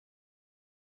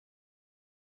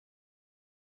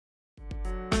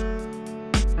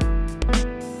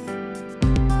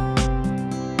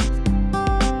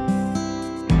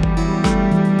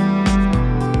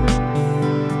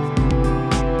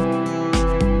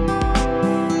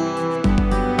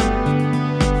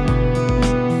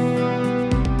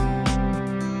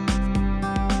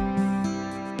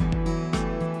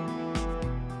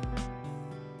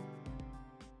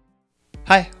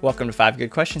Hi, welcome to 5 Good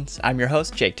Questions. I'm your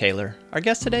host, Jake Taylor. Our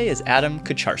guest today is Adam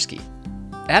Kucharski.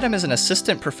 Adam is an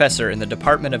assistant professor in the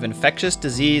Department of Infectious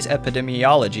Disease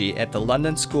Epidemiology at the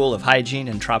London School of Hygiene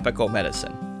and Tropical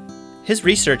Medicine. His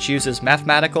research uses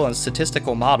mathematical and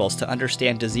statistical models to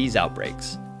understand disease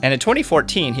outbreaks. And in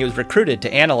 2014, he was recruited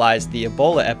to analyze the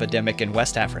Ebola epidemic in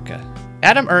West Africa.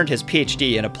 Adam earned his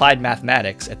PhD in applied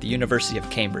mathematics at the University of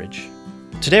Cambridge.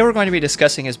 Today we're going to be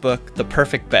discussing his book, The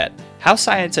Perfect Bet: How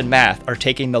Science and Math Are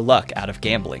Taking the Luck Out of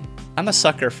Gambling. I'm a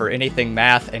sucker for anything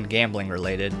math and gambling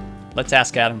related. Let's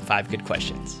ask Adam 5 good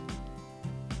questions.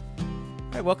 All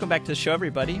right, welcome back to the show,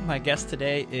 everybody. My guest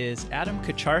today is Adam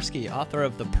Kucharski, author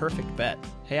of The Perfect Bet.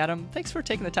 Hey, Adam, thanks for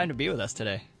taking the time to be with us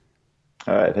today.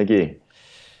 All right, thank you.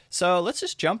 So let's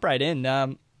just jump right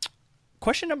in.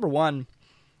 Question number one.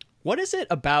 What is it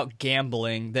about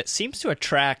gambling that seems to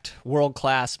attract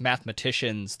world-class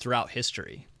mathematicians throughout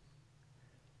history?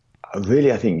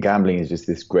 Really, I think gambling is just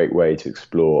this great way to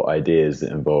explore ideas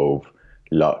that involve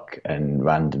luck and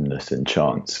randomness and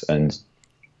chance. And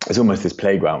it's almost this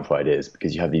playground for ideas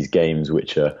because you have these games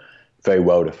which are very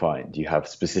well defined. You have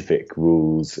specific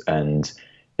rules, and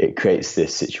it creates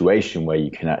this situation where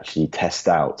you can actually test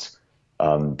out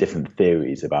different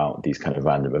theories about these kind of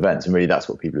random events. And really, that's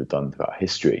what people have done throughout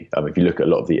history. If you look at a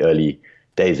lot of the early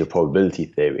days of probability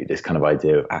theory, this kind of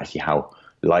idea of actually how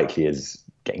likely is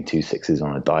getting 2 6s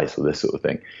on a dice or this sort of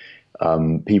thing.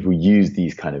 People use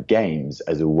these kind of games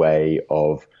as a way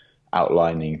of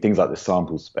outlining things like the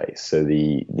sample space. So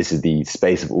this is the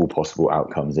space of all possible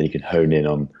outcomes, and you can hone in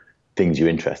on things you're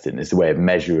interested in. It's a way of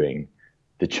measuring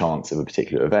the chance of a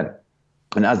particular event.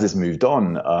 And as this moved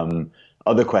on,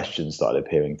 other questions started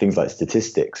appearing, things like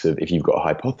statistics of if you've got a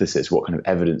hypothesis, what kind of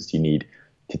evidence do you need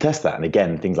to test that? And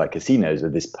again, things like casinos are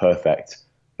this perfect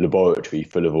laboratory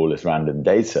full of all this random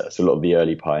data. So a lot of the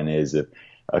early pioneers of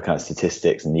kind of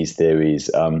statistics and these theories.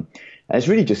 And it's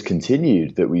really just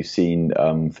continued that we've seen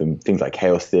from things like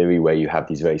chaos theory, where you have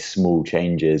these very small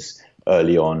changes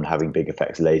early on having big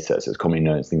effects later. So it's commonly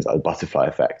known as things like the butterfly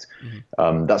effect.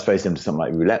 Mm-hmm. That's very similar to something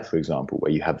like roulette, for example,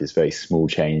 where you have this very small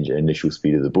change in initial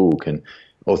speed of the ball can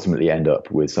ultimately end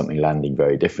up with something landing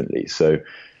very differently. So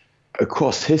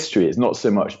across history, it's not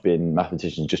so much been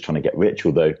mathematicians just trying to get rich,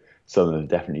 although some of them have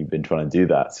definitely been trying to do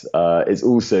that. It's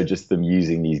also just them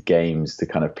using these games to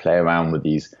kind of play around with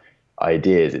these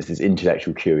ideas. It's this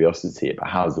intellectual curiosity about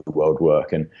how does the world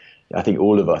work. And I think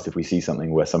all of us, if we see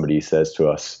something where somebody says to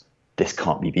us, this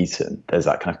can't be beaten, there's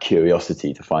that kind of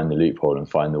curiosity to find the loophole and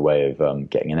find the way of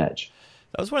getting an edge.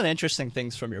 That was one of the interesting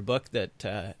things from your book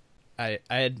that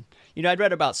I'd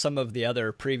read about some of the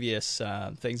other previous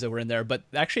things that were in there, but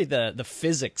actually the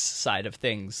physics side of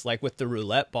things, like with the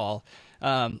roulette ball,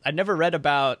 I'd never read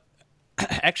about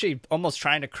actually almost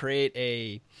trying to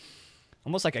create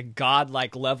almost like a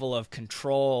godlike level of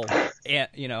control,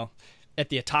 and at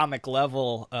the atomic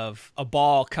level of a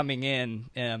ball coming in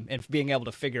and being able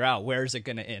to figure out where is it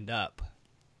going to end up.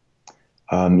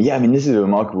 This is a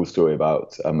remarkable story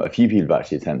about a few people have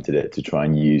actually attempted it to try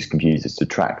and use computers to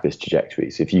track this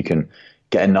trajectory. So if you can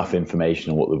get enough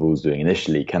information on what the ball's doing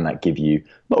initially, can that give you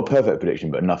not a perfect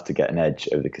prediction, but enough to get an edge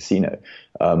over the casino?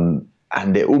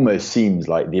 And it almost seems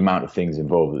like the amount of things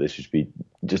involved that this would be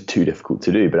just too difficult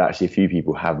to do. But actually, a few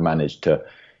people have managed to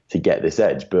get this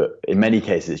edge. But in many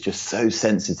cases, it's just so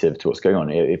sensitive to what's going on.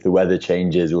 If the weather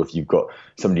changes or if you've got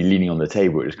somebody leaning on the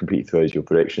table, it just completely throws your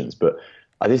predictions. But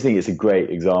I just think it's a great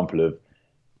example of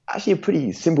actually a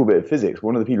pretty simple bit of physics.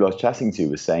 One of the people I was chatting to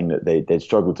was saying that they'd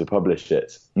struggled to publish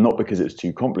it, not because it was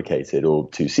too complicated or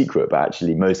too secret, but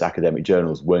actually most academic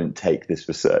journals won't take this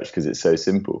research because it's so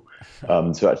simple.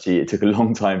 So actually it took a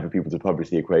long time for people to publish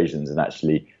the equations and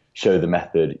actually show the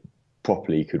method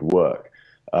properly could work.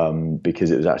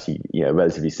 Because it was actually a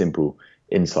relatively simple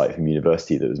insight from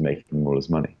university that was making them all this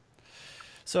money.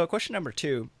 So question number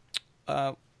 2,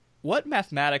 what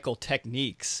mathematical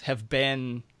techniques have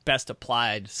been best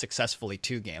applied successfully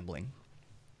to gambling?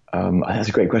 That's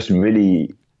a great question.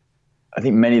 Really, I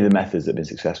think many of the methods that have been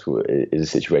successful is a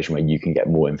situation where you can get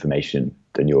more information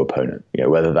than your opponent.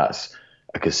 Whether that's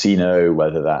a casino,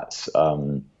 whether that's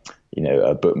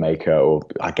a bookmaker, or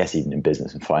I guess even in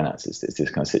business and finance, it's this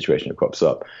kind of situation that crops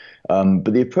up.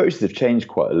 But the approaches have changed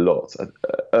quite a lot.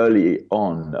 Early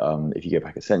on, if you go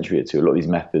back a century or two, a lot of these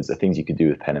methods are things you could do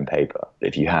with pen and paper.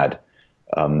 If you had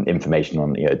information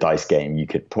on a dice game, you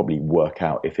could probably work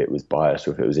out if it was biased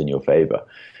or if it was in your favor.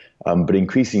 But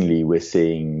increasingly, we're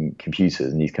seeing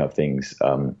computers and these kind of things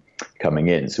coming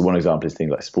in. So one example is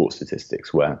things like sports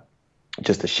statistics, where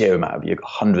just the sheer amount of, you've got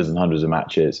hundreds and hundreds of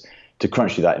matches. To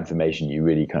crunch through that information, you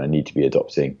really kind of need to be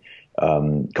adopting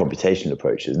computational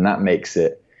approaches. And that makes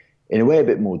it in a way a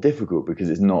bit more difficult because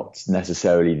it's not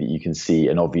necessarily that you can see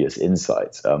an obvious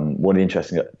insight. One of the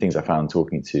interesting things I found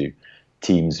talking to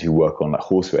teams who work on like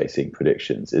horse racing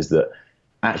predictions is that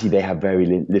actually they have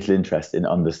very little interest in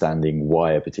understanding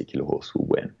why a particular horse will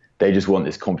win. They just want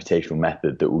this computational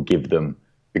method that will give them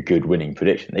a good winning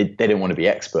prediction. They don't want to be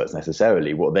experts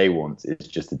necessarily. What they want is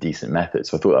just a decent method.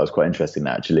 So I thought that was quite interesting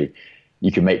that actually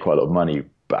you can make quite a lot of money,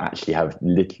 but actually have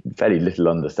fairly little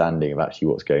understanding of actually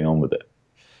what's going on with it.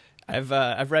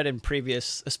 I've read in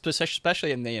previous,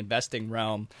 especially in the investing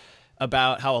realm,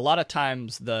 about how a lot of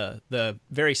times the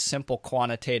very simple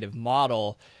quantitative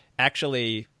model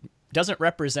actually doesn't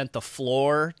represent the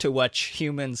floor to which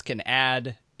humans can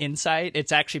add insight.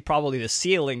 It's actually probably the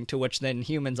ceiling to which then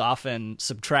humans often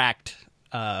subtract,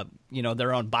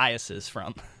 their own biases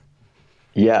from.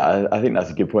 Yeah, I think that's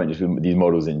a good point. Just with these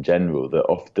models in general, that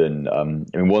often,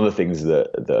 one of the things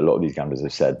that a lot of these gamblers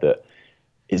have said that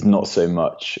is not so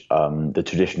much the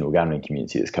traditional gambling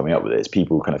community that's coming up with it. It's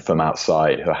people kind of from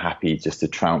outside who are happy just to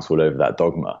trounce all over that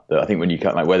dogma. That I think when you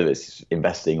like whether it's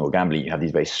investing or gambling, you have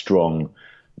these very strong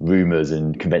rumors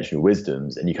and conventional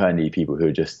wisdoms, and you kind of need people who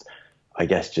are just, I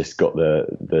guess, just got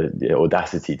the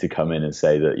audacity to come in and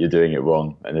say that you're doing it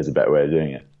wrong and there's a better way of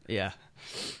doing it. Yeah.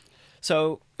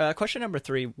 So question number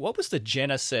 3, what was the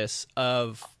genesis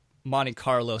of Monte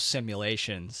Carlo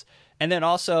simulations? And then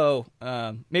also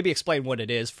maybe explain what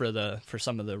it is for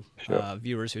some of the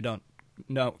viewers who don't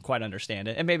quite understand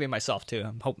it, and maybe myself too.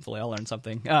 Hopefully I'll learn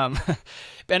something.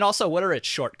 And also, what are its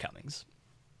shortcomings?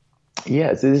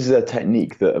 Yeah, so this is a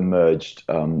technique that emerged,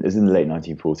 it was in the late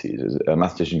 1940s. It was a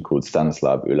mathematician called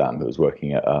Stanislav Ulam who was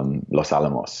working at Los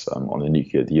Alamos on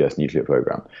the US nuclear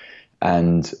program.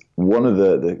 And one of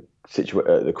the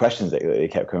questions that they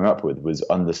kept coming up with was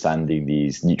understanding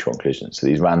these neutron collisions, so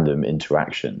these random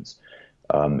interactions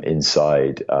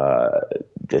inside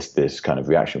this kind of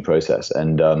reaction process.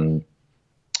 And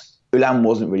Ulam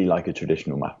wasn't really like a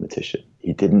traditional mathematician.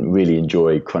 He didn't really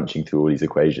enjoy crunching through all these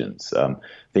equations. I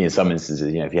think in some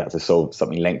instances, if he had to solve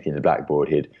something lengthy in the blackboard,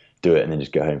 he'd do it and then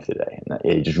just go home for the day. And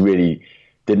he just really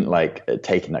didn't like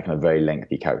taking that kind of very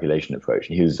lengthy calculation approach.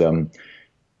 And he was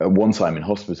at one time in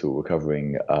hospital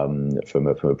recovering from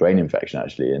a brain infection,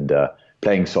 actually, and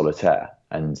playing solitaire.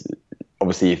 And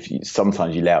obviously,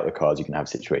 sometimes you lay out the cards, you can have a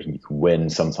situation you can win,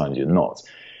 sometimes you're not.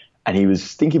 And he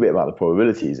was thinking a bit about the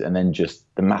probabilities, and then just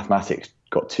the mathematics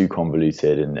got too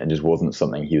convoluted and just wasn't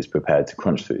something he was prepared to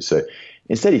crunch through. So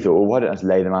instead he thought, well, why don't I just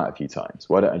lay them out a few times?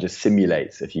 Why don't I just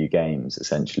simulate a few games,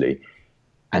 essentially,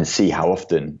 and see how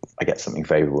often I get something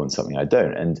favorable and something I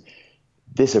don't? And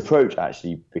this approach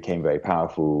actually became very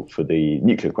powerful for the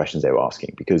nuclear questions they were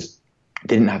asking, because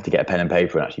they didn't have to get a pen and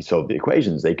paper and actually solve the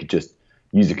equations. They could just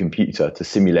use a computer to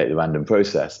simulate the random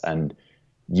process and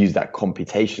use that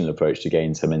computational approach to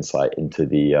gain some insight into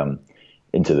the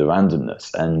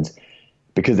randomness. And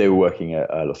because they were working at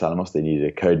Los Alamos, they needed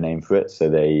a code name for it. So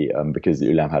they, because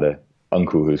Ulam had an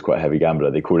uncle who was quite a heavy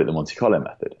gambler, they called it the Monte Carlo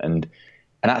method. And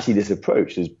actually this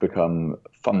approach has become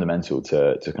fundamental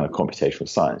to kind of computational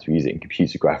science. We use it in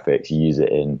computer graphics. You use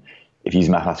it if you use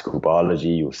mathematical biology,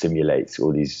 you'll simulate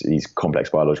all these complex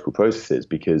biological processes,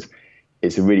 because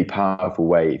it's a really powerful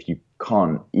way. If you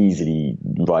can't easily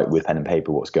write with pen and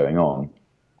paper what's going on,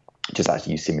 just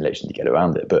actually use simulation to get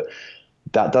around it. But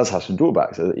that does have some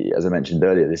drawbacks. As I mentioned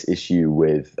earlier, this issue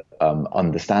with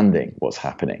understanding what's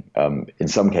happening. In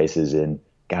some cases in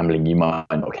gambling, you might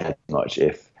not care too much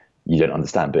if you don't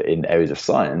understand. But in areas of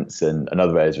science and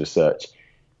other areas of research,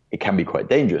 it can be quite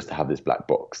dangerous to have this black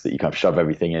box that you kind of shove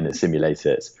everything in and simulate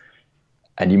it.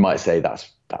 And you might say that's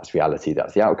reality,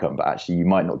 that's the outcome, but actually you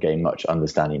might not gain much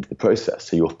understanding into the process.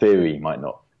 So your theory might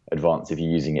not advance. If you're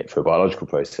using it for a biological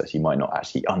process, you might not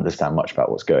actually understand much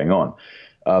about what's going on.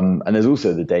 And there's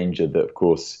also the danger that, of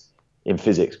course, in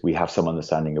physics, we have some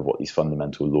understanding of what these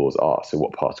fundamental laws are, so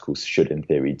what particles should, in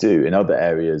theory, do. In other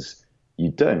areas,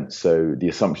 you don't. So the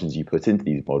assumptions you put into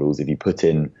these models, if you put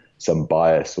in some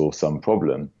bias or some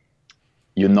problem,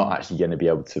 you're not actually going to be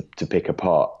able to pick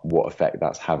apart what effect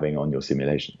that's having on your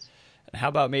simulations. How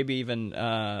about maybe even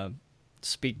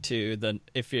speak to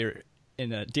if you're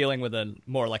dealing with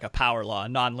more like a power law,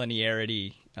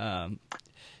 nonlinearity,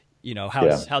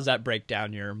 how's that break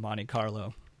down your Monte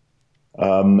Carlo?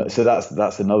 So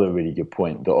that's another really good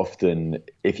point, that often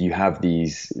if you have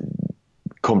these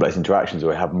complex interactions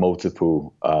or have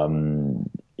multiple,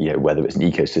 whether it's an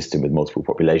ecosystem with multiple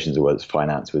populations or whether it's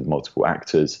finance with multiple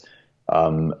actors,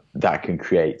 that can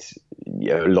create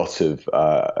a lot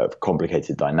of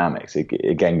complicated dynamics. It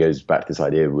again goes back to this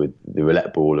idea with the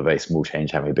roulette ball, a very small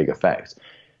change having a big effect.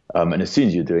 And as soon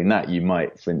as you're doing that, you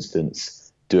might, for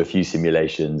instance, do a few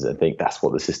simulations and think that's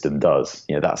what the system does.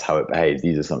 That's how it behaves.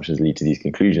 These assumptions lead to these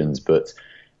conclusions, but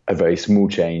a very small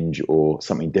change or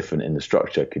something different in the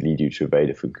structure could lead you to a very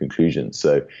different conclusion.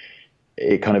 So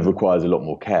it kind of requires a lot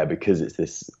more care because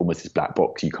it's almost this black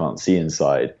box you can't see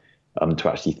inside, to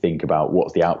actually think about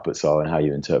what the outputs are and how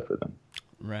you interpret them.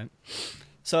 Right.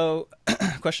 So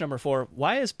question number 4,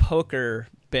 why has poker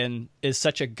is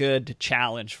such a good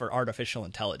challenge for artificial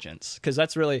intelligence? Because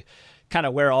that's really kind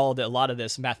of where a lot of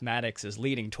this mathematics is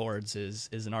leading towards is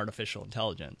an artificial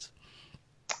intelligence.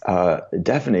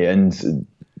 Definitely. And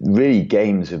really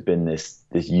games have been this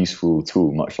useful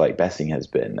tool, much like betting has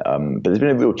been. But there's been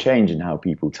a real change in how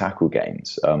people tackle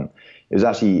games. It was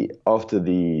actually after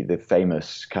the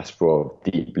famous Kasparov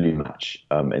Deep Blue match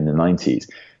in the 90s.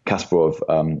 Kasparov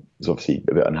was obviously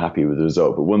a bit unhappy with the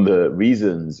result, but one of the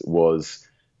reasons was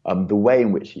the way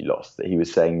in which he lost. That he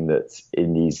was saying that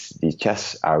in these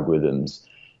chess algorithms,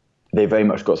 they very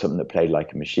much got something that played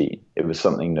like a machine. It was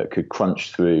something that could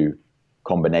crunch through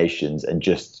combinations and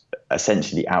just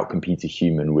essentially outcompete a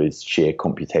human with sheer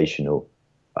computational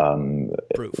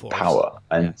power.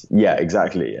 And yeah,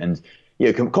 exactly. And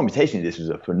computationally, this was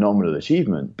a phenomenal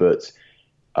achievement, but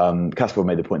Kasparov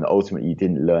made the point that ultimately you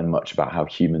didn't learn much about how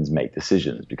humans make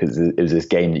decisions because it was this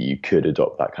game that you could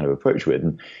adopt that kind of approach with.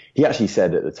 And he actually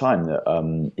said at the time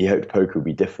that he hoped poker would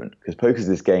be different because poker is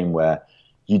this game where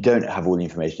you don't have all the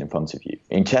information in front of you.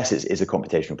 In chess, it's a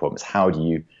computational problem. It's how do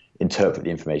you interpret the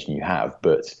information you have.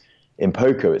 But in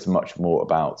poker, it's much more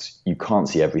about you can't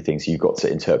see everything, so you've got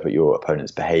to interpret your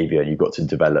opponent's behavior and you've got to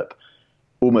develop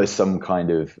almost some kind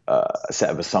of set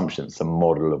of assumptions, some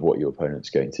model of what your opponent's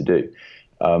going to do.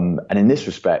 And in this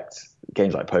respect,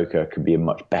 games like poker could be a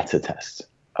much better test,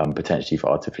 potentially for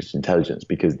artificial intelligence,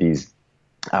 because these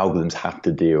algorithms have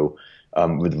to deal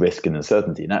with risk and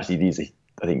uncertainty. And actually,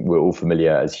 I think we're all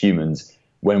familiar as humans,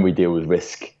 when we deal with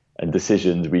risk and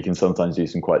decisions, we can sometimes do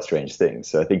some quite strange things.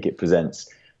 So I think it presents,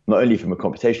 not only from a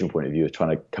computational point of view of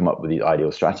trying to come up with these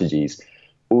ideal strategies,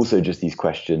 also just these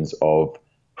questions of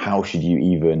how should you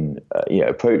even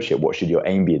approach it? What should your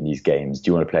aim be in these games? Do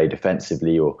you want to play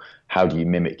defensively, or how do you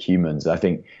mimic humans? I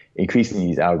think increasingly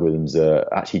these algorithms are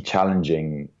actually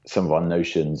challenging some of our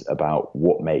notions about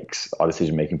what makes our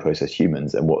decision-making process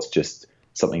humans and what's just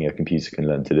something a computer can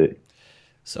learn to do.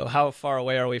 So how far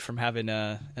away are we from having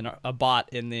a bot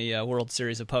in the World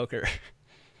Series of Poker?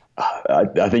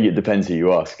 I think it depends who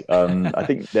you ask. I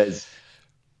think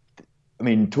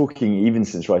talking even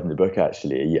since writing the book,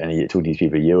 actually, and talking to these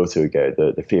people a year or two ago,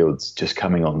 the field's just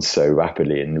coming on so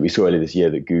rapidly. And we saw earlier this year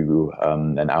that Google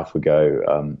and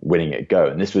AlphaGo winning at Go.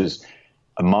 And this was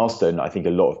a milestone I think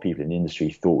a lot of people in the industry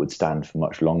thought would stand for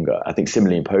much longer. I think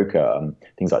similarly in poker,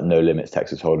 things like No Limits,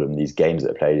 Texas Hold'em, these games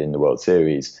that are played in the World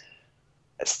Series,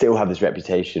 still have this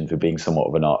reputation for being somewhat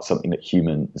of an art, something that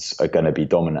humans are going to be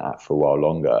dominant at for a while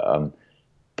longer.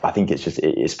 I think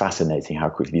it's fascinating how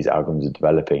quickly these algorithms are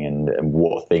developing and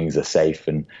what things are safe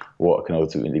and what can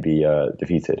ultimately be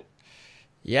defeated.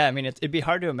 Yeah, I mean, it'd be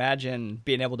hard to imagine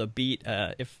being able to beat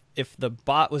if the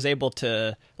bot was able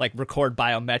to like record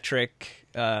biometric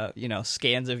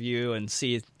scans of you and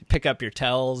pick up your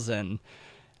tells, and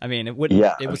I mean it would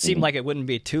seem like it wouldn't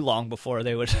be too long before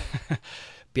they would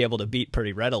be able to beat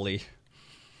pretty readily.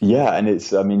 Yeah,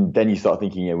 and then you start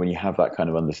thinking, when you have that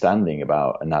kind of understanding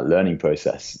about and that learning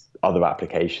process, other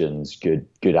applications, good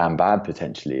and bad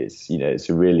potentially, it's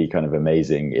a really kind of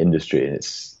amazing industry, and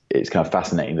it's kind of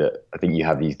fascinating that I think you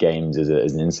have these games as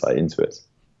an insight into it.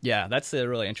 Yeah, that's the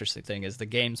really interesting thing is the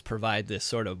games provide this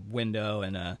sort of window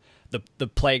and the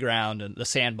playground and the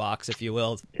sandbox, if you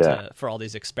will, for all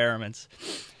these experiments.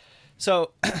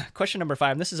 So, question number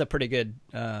 5. This is a pretty good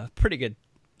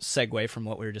segue from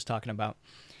what we were just talking about.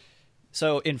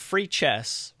 So in free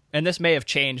chess, and this may have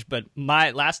changed, but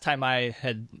last time I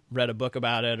had read a book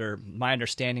about it, or my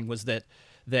understanding was that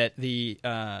the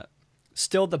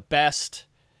still the best,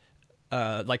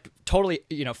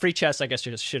 free chess, I guess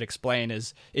you should explain,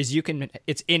 is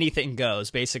it's anything goes.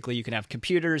 Basically, you can have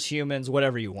computers, humans,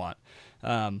 whatever you want,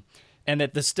 and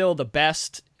that still the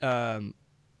best.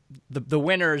 The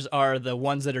winners are the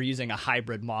ones that are using a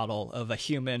hybrid model of a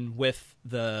human with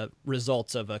the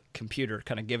results of a computer,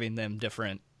 kind of giving them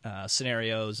different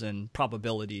scenarios and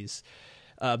probabilities.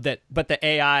 But the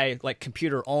AI, like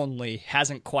computer only,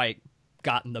 hasn't quite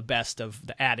gotten the best of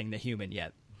adding the human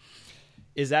yet.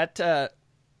 Is that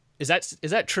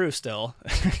true still?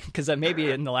 Because maybe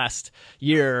in the last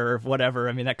year or whatever,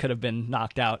 I mean, that could have been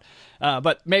knocked out.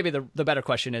 But maybe the better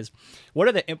question is, what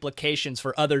are the implications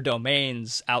for other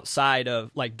domains outside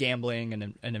of like gambling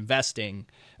and investing,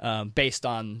 based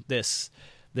on this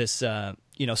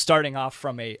starting off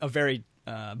from a very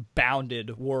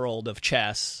bounded world of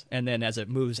chess, and then as it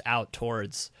moves out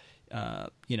towards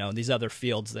these other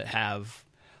fields that have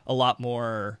a lot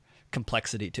more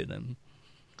complexity to them.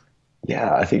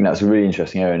 Yeah, I think that's a really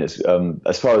interesting area. And it's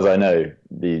as far as I know,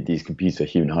 these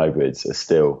computer-human hybrids are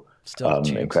still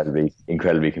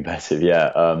incredibly competitive.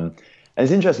 Yeah, and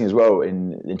it's interesting as well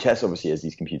in chess. Obviously, as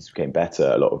these computers became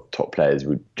better, a lot of top players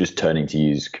were just turning to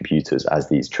use computers as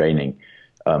these training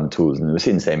tools, and we're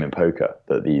seeing the same in poker,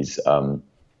 that these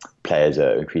players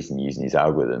are increasingly using these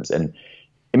algorithms, and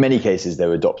in many cases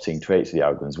they're adopting traits of the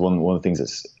algorithms. One of the things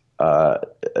that's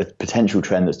a potential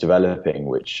trend that's developing,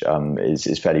 which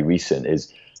is fairly recent,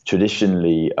 is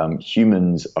traditionally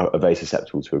humans are very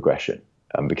susceptible to aggression,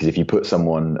 because if you put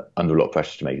someone under a lot of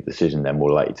pressure to make a decision, they're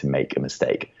more likely to make a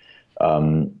mistake.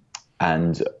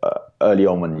 And early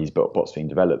on, when these bots were being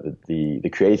developed, the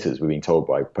creators were being told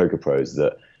by poker pros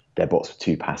that their bots were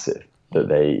too passive, that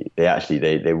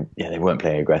they weren't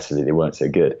playing aggressively, they weren't so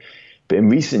good. But in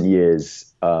recent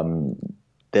years,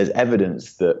 there's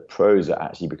evidence that pros are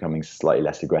actually becoming slightly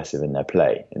less aggressive in their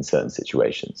play in certain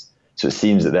situations. So it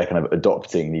seems that they're kind of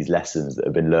adopting these lessons that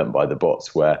have been learned by the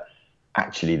bots, where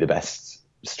actually the best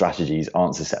strategies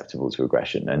aren't susceptible to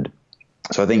aggression. And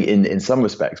so I think in some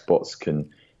respects,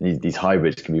 these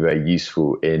hybrids can be very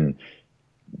useful in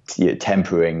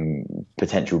tempering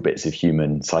potential bits of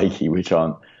human psyche, which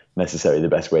aren't necessarily the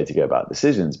best way to go about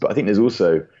decisions. But I think there's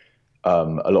also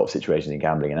a lot of situations in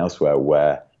gambling and elsewhere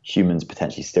where humans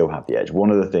potentially still have the edge. One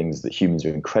of the things that humans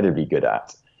are incredibly good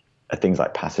at are things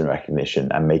like pattern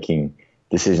recognition and making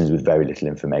decisions with very little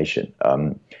information.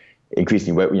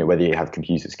 Increasingly, whether you have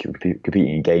computers competing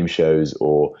in game shows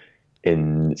or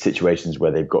in situations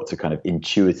where they've got to kind of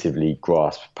intuitively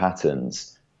grasp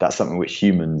patterns, that's something which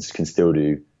humans can still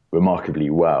do remarkably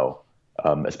well,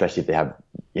 especially if they have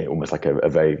almost like a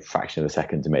very fraction of a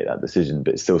second to make that decision.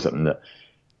 But it's still something that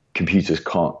computers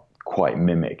can't quite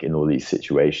mimic in all these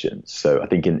situations. So I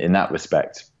think in that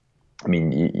respect, I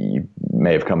mean, you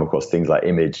may have come across things like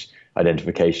image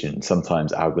identification.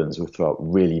 Sometimes algorithms will throw out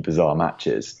really bizarre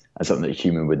matches, and something that a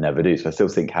human would never do. So I still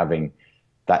think having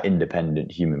that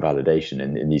independent human validation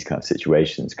in these kind of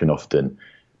situations can often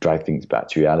drive things back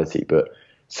to reality. But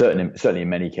certainly in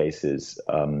many cases,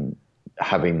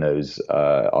 having those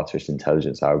artificial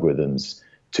intelligence algorithms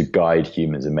to guide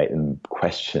humans and make them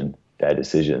question their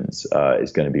decisions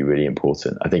is going to be really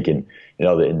important. I think in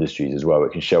other industries as well,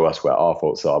 it can show us where our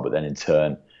faults are, but then in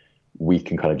turn, we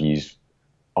can kind of use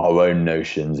our own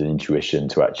notions and intuition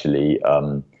to actually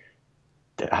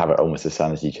have almost a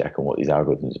sanity check on what these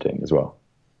algorithms are doing as well.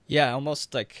 Yeah,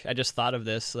 almost like I just thought of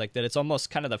this, like that it's almost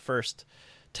kind of the first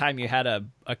time you had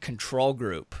a control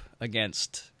group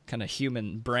against kind of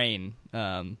human brain,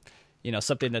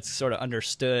 something that's sort of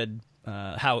understood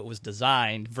how it was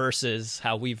designed versus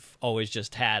how we've always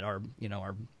just had our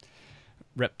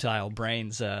reptile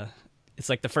brains. It's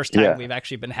like the first time we've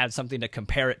actually had something to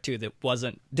compare it to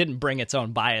that didn't bring its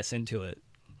own bias into it.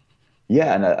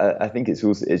 Yeah, and I think it's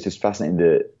just fascinating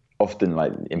that often,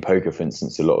 like in poker, for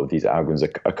instance, a lot of these algorithms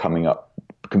are coming up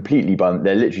completely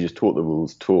they're literally just taught the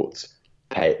rules,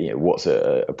 what's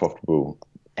a profitable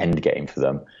end game for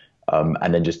them.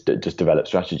 And then just develop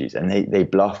strategies, and they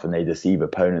bluff and they deceive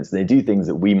opponents, and they do things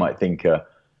that we might think are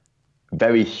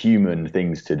very human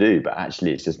things to do, but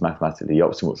actually it's just mathematically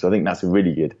optimal. So I think that's a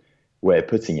really good way of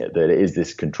putting it, that it is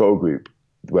this control group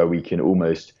where we can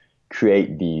almost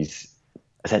create these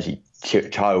essentially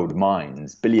child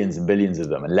minds, billions and billions of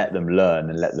them, and let them learn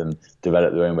and let them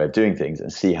develop their own way of doing things,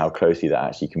 and see how closely that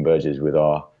actually converges with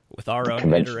our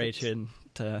own iteration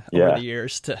over the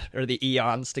years or the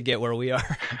eons to get where we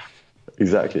are.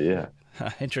 Exactly, yeah.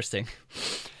 Interesting.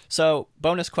 So,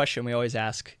 bonus question we always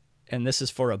ask, and this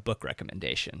is for a book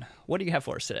recommendation. What do you have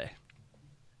for us today?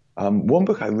 One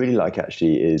book I really like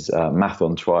actually is Math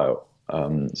on Trial.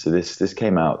 So this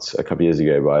came out a couple of years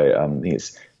ago by I think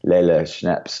it's Leila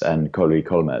Schneps and Colby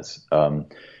Colmez.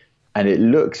 And it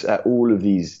looks at all of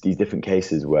these different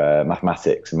cases where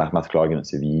mathematics and mathematical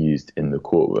arguments have been used in the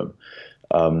courtroom.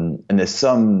 And there's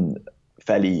some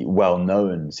fairly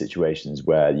well-known situations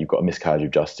where you've got a miscarriage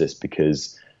of justice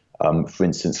because, for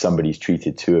instance, somebody's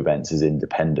treated two events as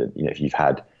independent. If you've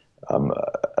had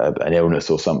an illness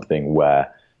or something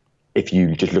where if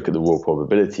you just look at the raw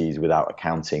probabilities without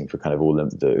accounting for kind of all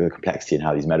the complexity and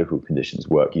how these medical conditions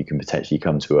work, you can potentially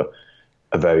come to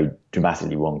a very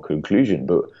dramatically wrong conclusion.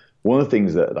 But one of the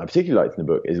things that I particularly liked in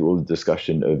the book is all the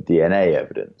discussion of DNA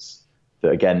evidence.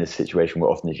 That again, this situation where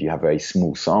often if you have very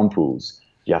small samples,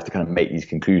 you have to kind of make these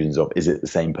conclusions of, is it the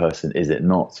same person, is it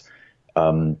not?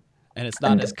 And it's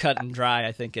not as cut and dry,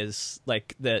 I think, as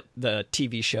like the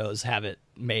TV shows have it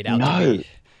made out to be.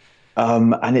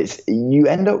 And you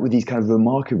end up with these kind of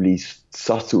remarkably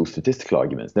subtle statistical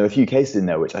arguments. There are a few cases in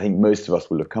there which I think most of us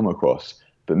will have come across,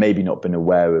 but maybe not been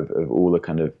aware of all the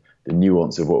kind of the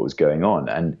nuance of what was going on.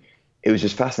 And it was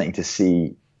just fascinating to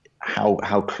see how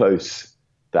close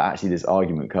that actually this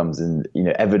argument comes. And,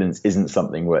 evidence isn't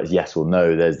something where it's yes or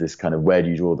no. There's this kind of, where do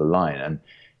you draw the line? And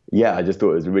yeah, I just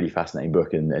thought it was a really fascinating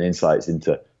book and insights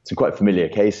into some quite familiar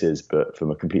cases, but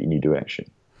from a completely new direction.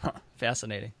 Huh,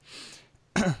 fascinating.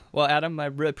 Well, Adam, I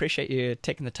really appreciate you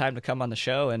taking the time to come on the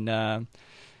show, and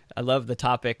I love the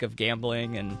topic of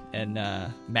gambling and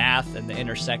math and the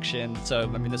intersection. So,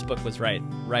 I mean, this book was right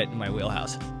in my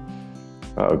wheelhouse.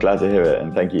 Oh, glad to hear it,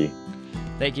 and thank you.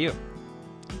 Thank you.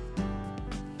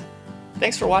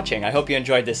 Thanks for watching. I hope you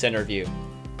enjoyed this interview.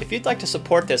 If you'd like to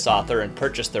support this author and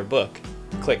purchase their book,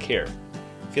 click here.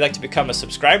 If you'd like to become a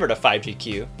subscriber to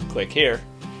 5GQ, click here.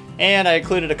 And I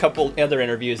included a couple other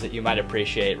interviews that you might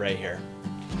appreciate right here.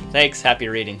 Thanks. Happy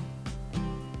reading.